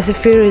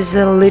 Zephyr is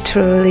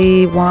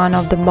literally one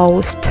of the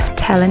most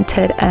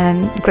talented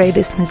and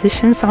greatest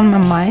musicians on my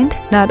mind,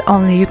 not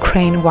only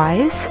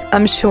Ukraine-wise.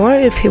 I'm sure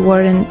if he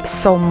weren't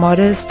so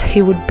modest,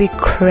 he would be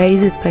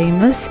crazy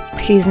famous.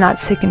 He's not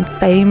seeking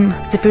fame.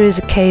 Zephyr is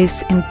a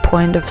case in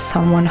point of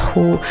someone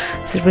who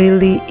is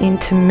really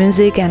into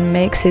music and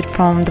makes it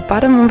from the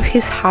bottom of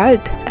his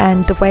heart.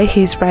 And the way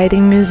he's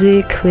writing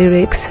music,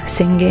 lyrics,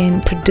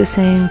 singing,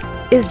 producing,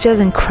 is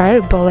just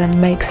incredible and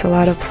makes a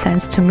lot of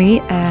sense to me,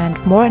 and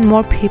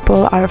more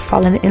people are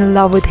falling in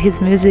love with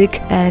his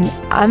music, and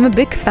I'm a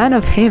big fan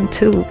of him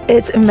too.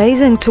 It's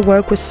amazing to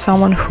work with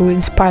someone who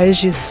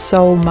inspires you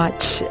so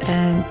much.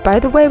 And by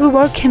the way, we're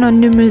working on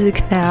new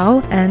music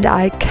now, and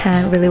I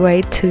can't really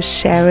wait to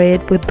share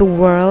it with the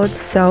world,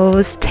 so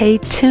stay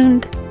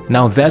tuned.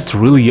 Now that's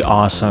really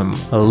awesome.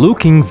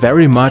 Looking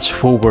very much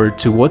forward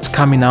to what's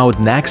coming out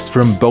next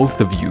from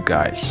both of you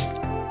guys.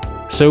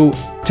 So,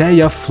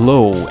 Teya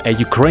Flow, a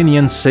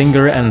Ukrainian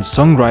singer and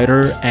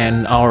songwriter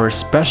and our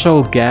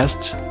special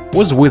guest,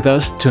 was with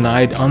us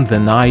tonight on the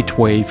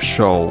NightWave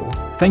show.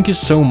 Thank you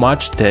so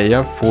much,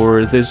 Teya,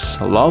 for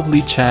this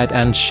lovely chat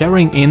and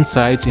sharing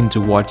insights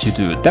into what you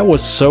do. That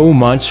was so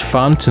much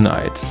fun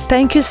tonight.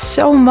 Thank you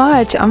so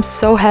much. I'm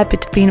so happy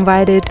to be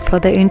invited for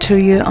the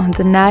interview on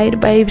the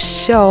NightWave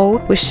show.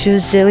 Wish you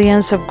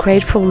zillions of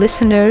grateful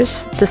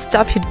listeners. The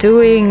stuff you're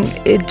doing,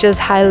 it's just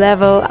high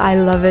level. I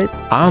love it.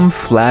 I'm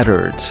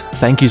flattered.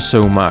 Thank you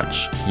so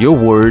much. Your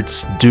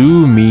words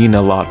do mean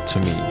a lot to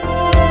me.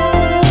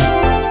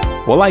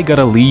 Well, I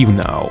gotta leave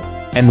now.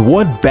 And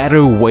what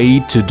better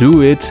way to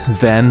do it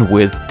than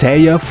with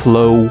Teya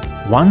Flow,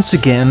 once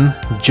again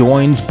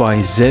joined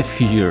by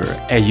Zephyr,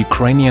 a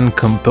Ukrainian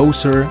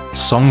composer,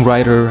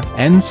 songwriter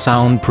and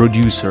sound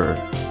producer.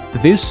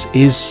 This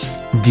is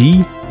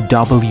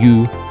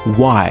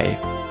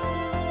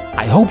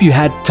I hope you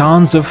had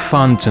tons of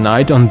fun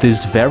tonight on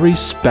this very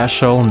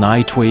special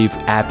NightWave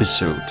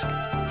episode.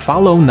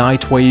 Follow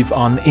NightWave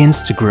on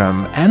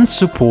Instagram and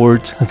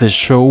support the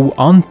show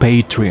on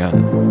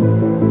Patreon.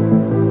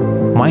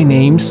 My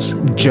name's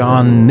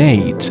John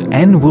Nate,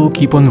 and we'll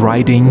keep on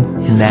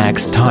writing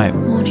next time.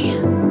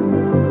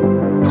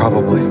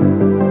 Probably.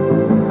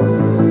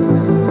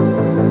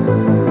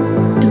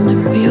 It'll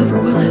never be over,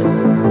 will it?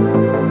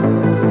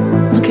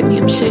 Look at me,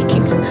 I'm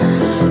shaking.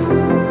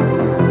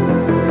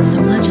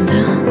 Some legend,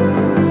 huh?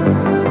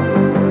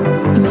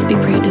 You must be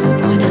pretty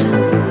disappointed.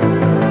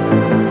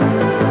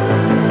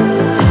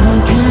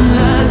 How can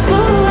I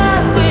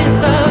survive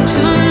without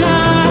your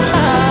love?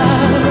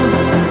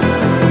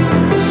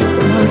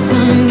 Lost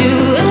on you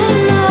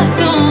and I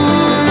don't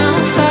wanna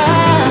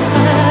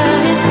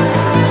fight.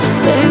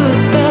 Day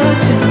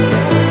without you,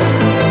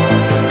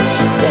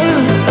 day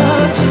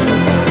without you.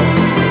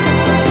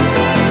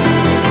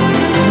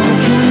 How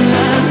can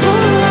I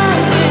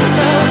survive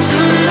without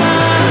your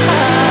love?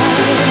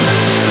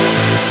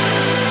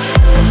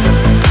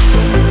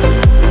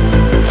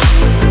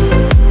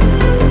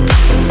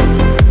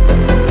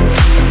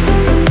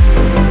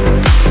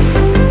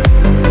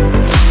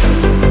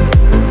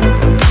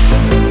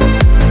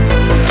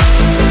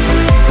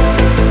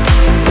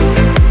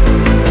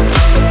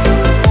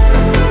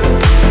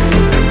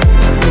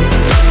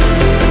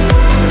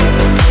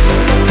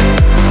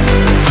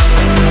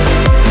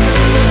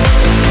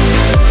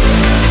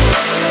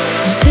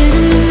 I'm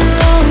sitting in the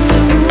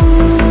lonely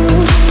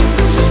room.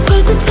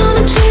 Where's the time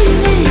to treat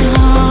me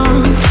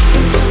hard?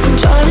 I'm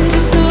trying to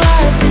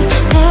survive this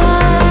day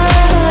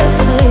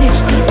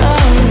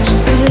without you,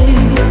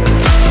 babe.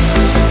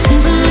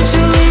 Since I met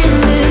you in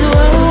this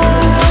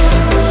world,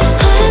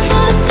 I have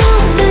found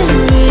something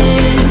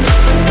real.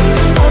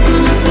 How can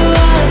I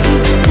survive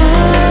this day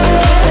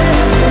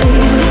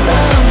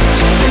without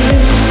you,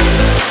 babe?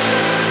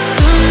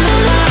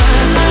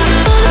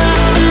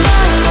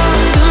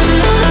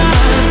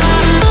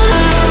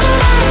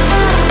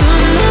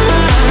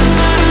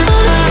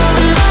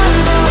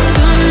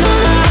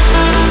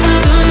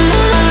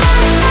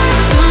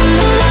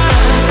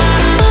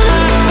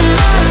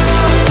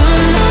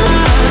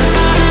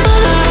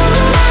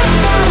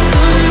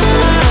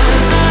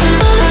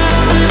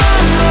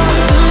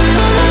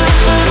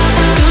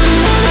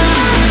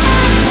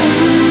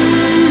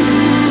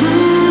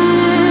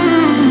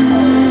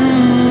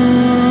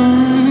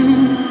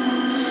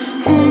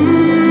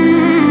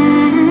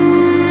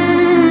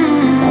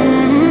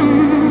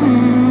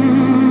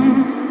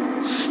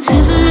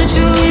 Since I met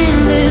you in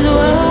this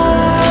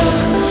world,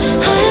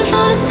 I have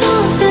found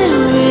something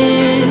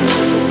real.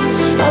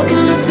 How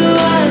can I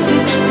survive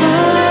this day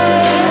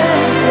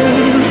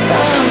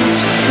without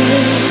you,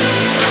 babe?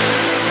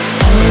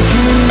 How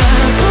can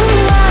I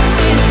survive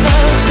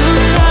without your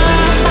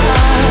love?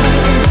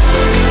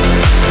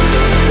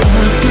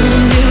 Lost in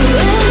you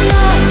and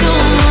I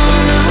don't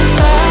wanna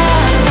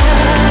fight.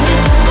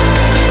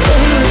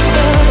 Day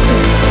without you,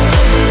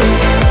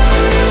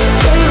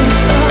 day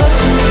without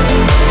you.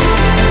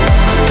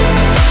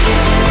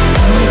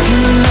 How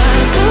can I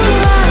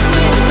survive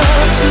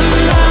without your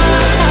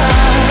love?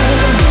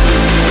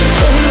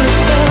 Day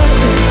without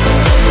you,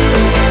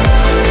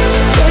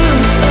 day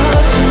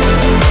without you.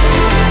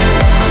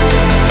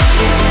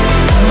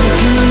 How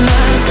can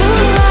I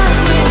survive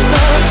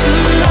without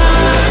your love?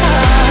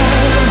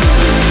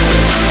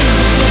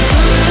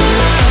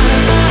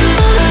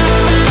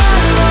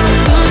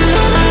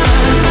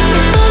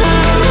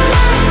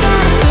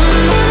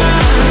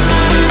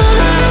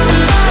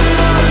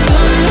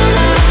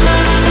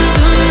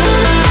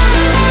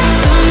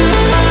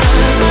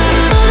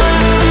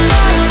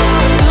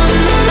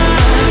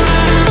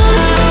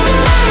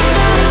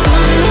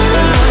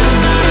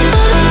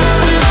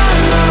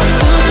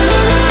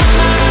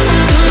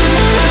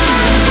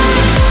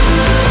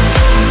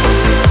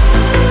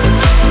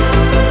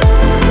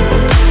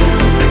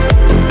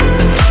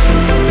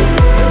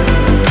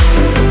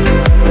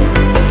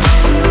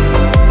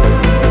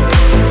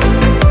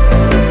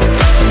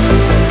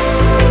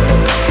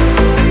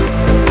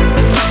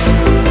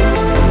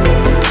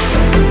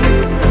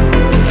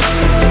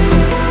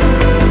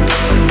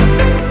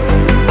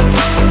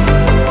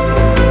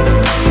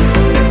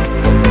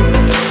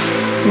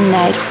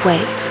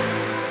 NightWave.